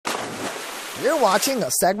You're watching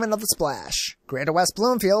a segment of The Splash, Greater West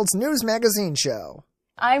Bloomfield's news magazine show.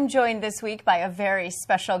 I'm joined this week by a very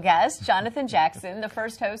special guest, Jonathan Jackson, the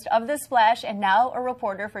first host of The Splash and now a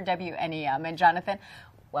reporter for WNEM. And Jonathan,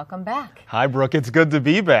 welcome back. Hi, Brooke. It's good to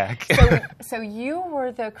be back. So you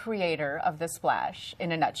were the creator of The Splash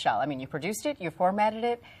in a nutshell. I mean, you produced it, you formatted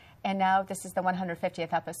it, and now this is the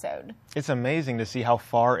 150th episode. It's amazing to see how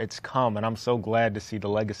far it's come, and I'm so glad to see the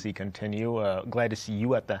legacy continue. Glad to see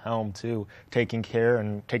you at the helm, too, taking care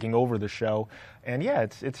and taking over the show. And yeah,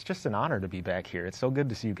 it's just an honor to be back here. It's so good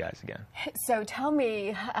to see you guys again. So tell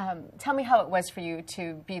me how it was for you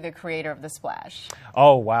to be the creator of The Splash.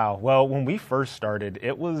 Oh, wow. Well, when we first started,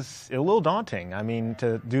 it was a little daunting. I mean,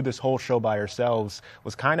 to do this whole show by ourselves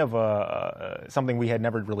was kind of something we had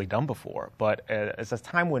never really done before. But as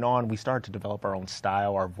time went on, we started to develop our own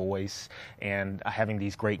style, our voice, and having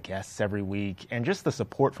these great guests every week. And just the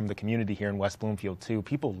support from the community here in West Bloomfield, too.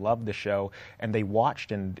 People loved the show, and they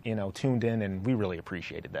watched and, tuned in, and we really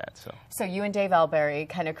appreciated that. So you and Dave Alberry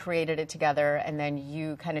kind of created it together, and then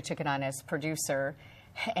you kind of took it on as producer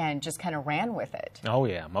and just kind of ran with it. Oh,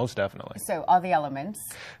 yeah, most definitely. So all the elements.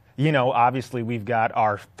 Obviously we've got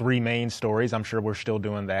our three main stories. I'm sure we're still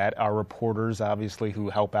doing that. Our reporters, obviously, who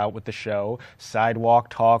help out with the show. Sidewalk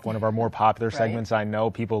Talk, one of our more popular segments. I know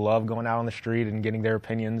people love going out on the street and getting their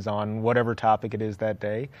opinions on whatever topic it is that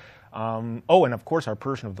day. And of course, our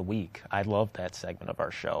Person of the Week. I love that segment of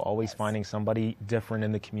our show. Always finding somebody different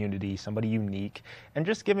in the community, somebody unique, and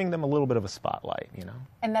just giving them a little bit of a spotlight,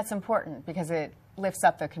 And that's important because it lifts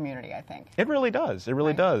up the community, I think. It really does. It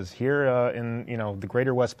really does. Here in, the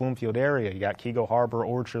greater West Bloomfield area, you got Kego Harbor,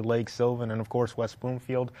 Orchard Lake, Sylvan, and of course, West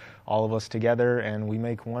Bloomfield, all of us together, and we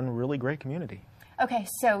make one really great community. Okay,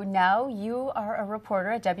 so now you are a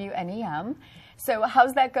reporter at WNEM. So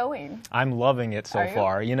how's that going? I'm loving it so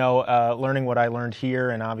far. Learning what I learned here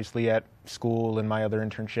and obviously at school and my other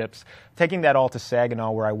internships, taking that all to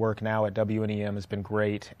Saginaw where I work now at WNEM has been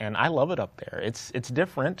great, and I love it up there. It's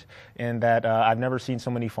different in that I've never seen so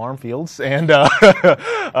many farm fields and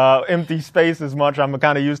empty space as much. I'm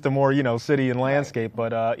kind of used to more, city and landscape,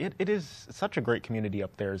 but it is such a great community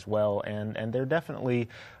up there as well, and there are definitely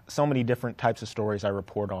so many different types of stories I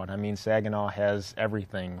report on. I mean, Saginaw has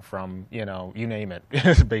everything from, you name it,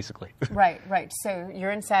 basically. Right. So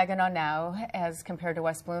you're in Saginaw now as compared to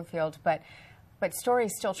West Bloomfield, but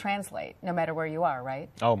stories still translate no matter where you are, right?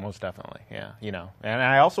 Oh, most definitely, yeah. And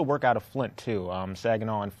I also work out of Flint too.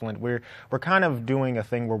 Saginaw and Flint. We're kind of doing a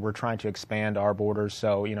thing where we're trying to expand our borders.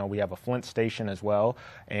 So we have a Flint station as well,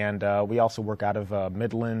 and we also work out of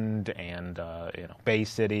Midland and Bay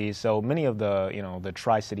City. So many of the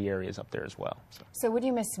Tri-City areas up there as well. So what do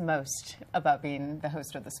you miss most about being the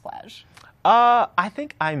host of The Splash? I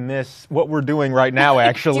think I miss what we're doing right now.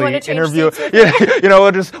 Actually, do you want to interview.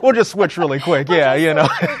 We'll just switch really quick. We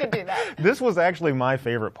can do that. This was actually my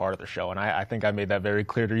favorite part of the show, and I think I made that very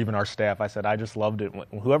clear to even our staff. I said I just loved it.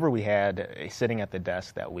 Whoever we had sitting at the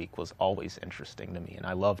desk that week was always interesting to me, and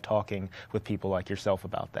I love talking with people like yourself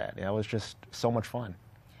about that. It was just so much fun.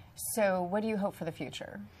 So, what do you hope for the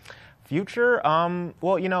future? Future,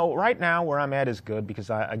 right now where I'm at is good because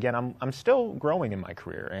I'm still growing in my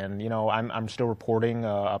career, and I'm still reporting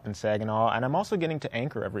up in Saginaw, and I'm also getting to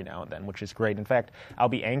anchor every now and then, which is great. In fact, I'll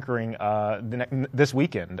be anchoring this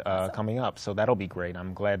weekend coming up, so that'll be great.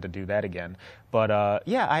 I'm glad to do that again. But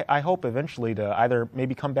I hope eventually to either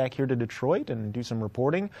maybe come back here to Detroit and do some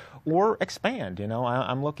reporting, or expand.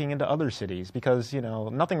 I'm looking into other cities because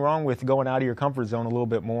nothing wrong with going out of your comfort zone a little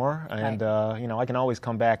bit more, and I can always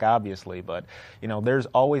come back, obviously. But there's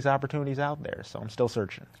always opportunities out there, so I'm still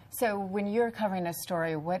searching. So when you're covering a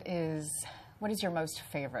story, what is your most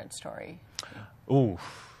favorite story? Ooh,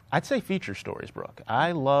 I'd say feature stories, Brooke.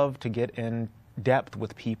 I love to get in depth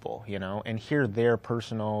with people, and hear their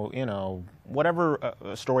personal, whatever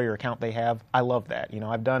story or account they have. I love that.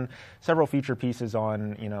 I've done several feature pieces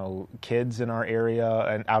on, kids in our area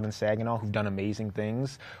and out in Saginaw who've done amazing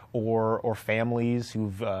things, or families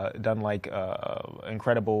who've done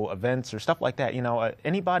incredible events or stuff like that.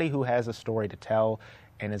 Anybody who has a story to tell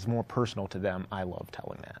and is more personal to them, I love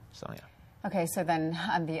telling that. So yeah. Okay, so then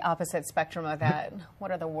on the opposite spectrum of that, what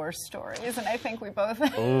are the worst stories? And I think we both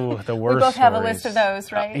Ooh, the worst we both have a stories. list of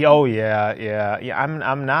those, right? Yeah.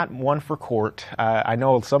 I'm not one for court. I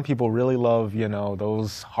know some people really love,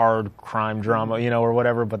 those hard crime drama, or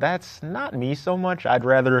whatever, but that's not me so much. I'd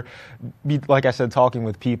rather be, like I said, talking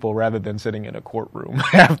with people rather than sitting in a courtroom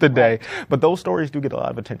half the day. But those stories do get a lot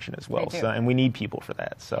of attention as well, and we need people for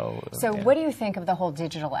that. So what do you think of the whole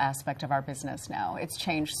digital aspect of our business now? It's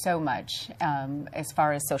changed so much. as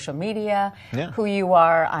far as social media, Yeah. who you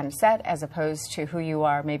are on set as opposed to who you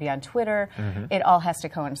are maybe on Twitter. It all has to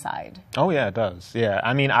coincide. Oh, yeah, it does. Yeah.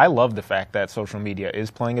 I mean, I love the fact that social media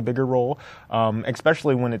is playing a bigger role,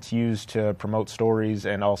 especially when it's used to promote stories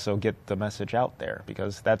and also get the message out there,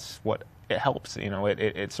 because that's what it helps. You know,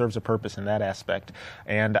 it serves a purpose in that aspect.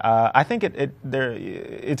 And I think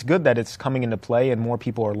it's good that it's coming into play and more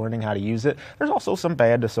people are learning how to use it. There's also some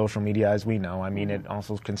bad to social media, as we know. I mean, it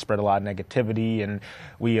also can spread a lot of negativity, and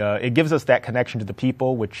it gives us that connection to the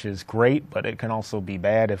people, which is great, but it can also be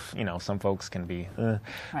bad if, you know, some folks can be.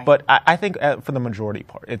 Right. But I think for the majority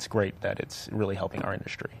part, it's great that it's really helping our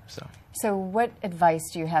industry. So what advice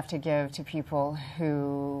do you have to give to people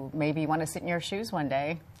who maybe want to sit in your shoes one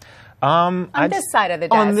day? On this side of the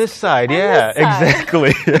desk. On this side, yeah,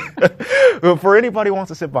 exactly. For anybody who wants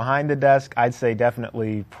to sit behind the desk, I'd say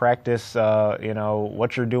definitely practice,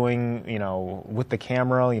 what you're doing, with the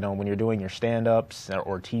camera, when you're doing your stand-ups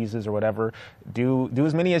or teases or whatever. Do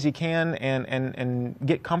as many as you can and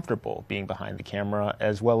get comfortable being behind the camera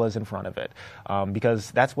as well as in front of it, because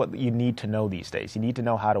that's what you need to know these days. You need to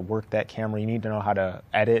know how to work that camera. You need to know how to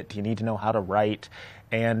edit. You need to know how to write.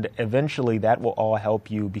 And eventually that will all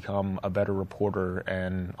help you become a better reporter,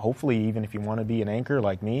 and hopefully even if you want to be an anchor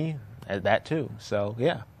like me, that too. So,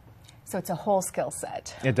 yeah. So it's a whole skill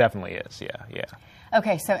set. It definitely is, yeah.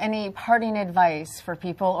 Okay, so any parting advice for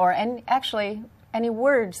people, or actually any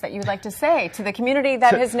words that you'd like to say to the community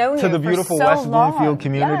that has known you for so long? To the beautiful West Bloomfield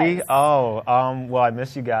community? Yes. Well, I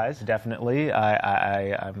miss you guys, definitely.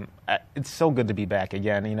 It's so good to be back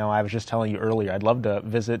again. I was just telling you earlier, I'd love to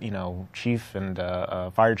visit, Chief and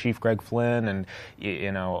Fire Chief Greg Flynn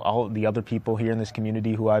and, all the other people here in this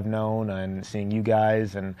community who I've known, and seeing you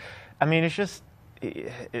guys. And, I mean, it's just...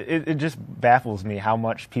 It just baffles me how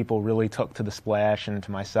much people really took to the Splash and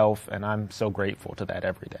to myself, and I'm so grateful to that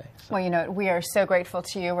every day. So. Well, we are so grateful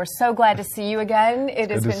to you. We're so glad to see you again.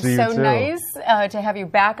 It has been so nice to have you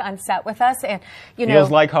back on set with us, and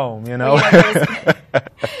feels like home.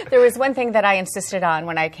 There was one thing that I insisted on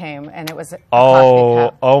when I came, and it was a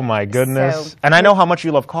coffee cup. Oh my goodness! So, and I know how much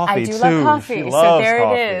you love coffee too. I do love coffee. She loves there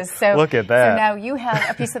coffee. It is. So look at that. So now you have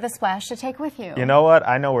a piece of the Splash to take with you. You know what?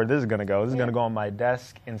 I know where this is going to go. This is going to go on my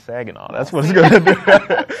desk in Saginaw. That's what it's going to do.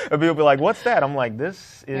 And people be like, "What's that?" I'm like,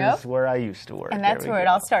 "This is where I used to work." And that's where it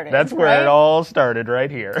all started. That's where it all started,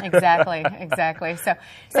 right here. Exactly. So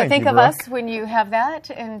think of us when you have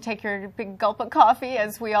that, and take your big gulp of coffee.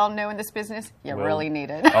 As we all know in this business, you really need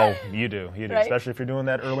it. Oh, you do, right? Especially if you're doing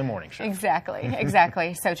that early morning shift.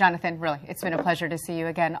 Exactly. So, Jonathan, really, it's been a pleasure to see you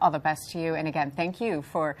again. All the best to you, and again, thank you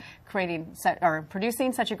for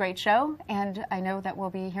producing such a great show. And I know that we'll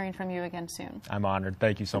be hearing from you again soon. I'm honored.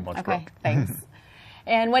 Thank you so much, Brooke. Thanks.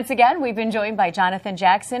 And once again, we've been joined by Jonathan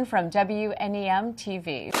Jackson from WNEM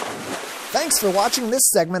TV. Thanks for watching this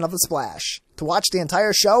segment of The Splash. To watch the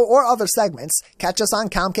entire show or other segments, catch us on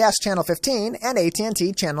Comcast Channel 15 and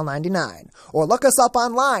AT&T Channel 99. Or look us up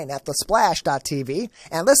online at thesplash.tv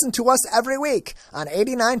and listen to us every week on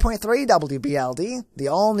 89.3 WBLD, the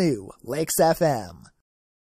all-new Lakes FM.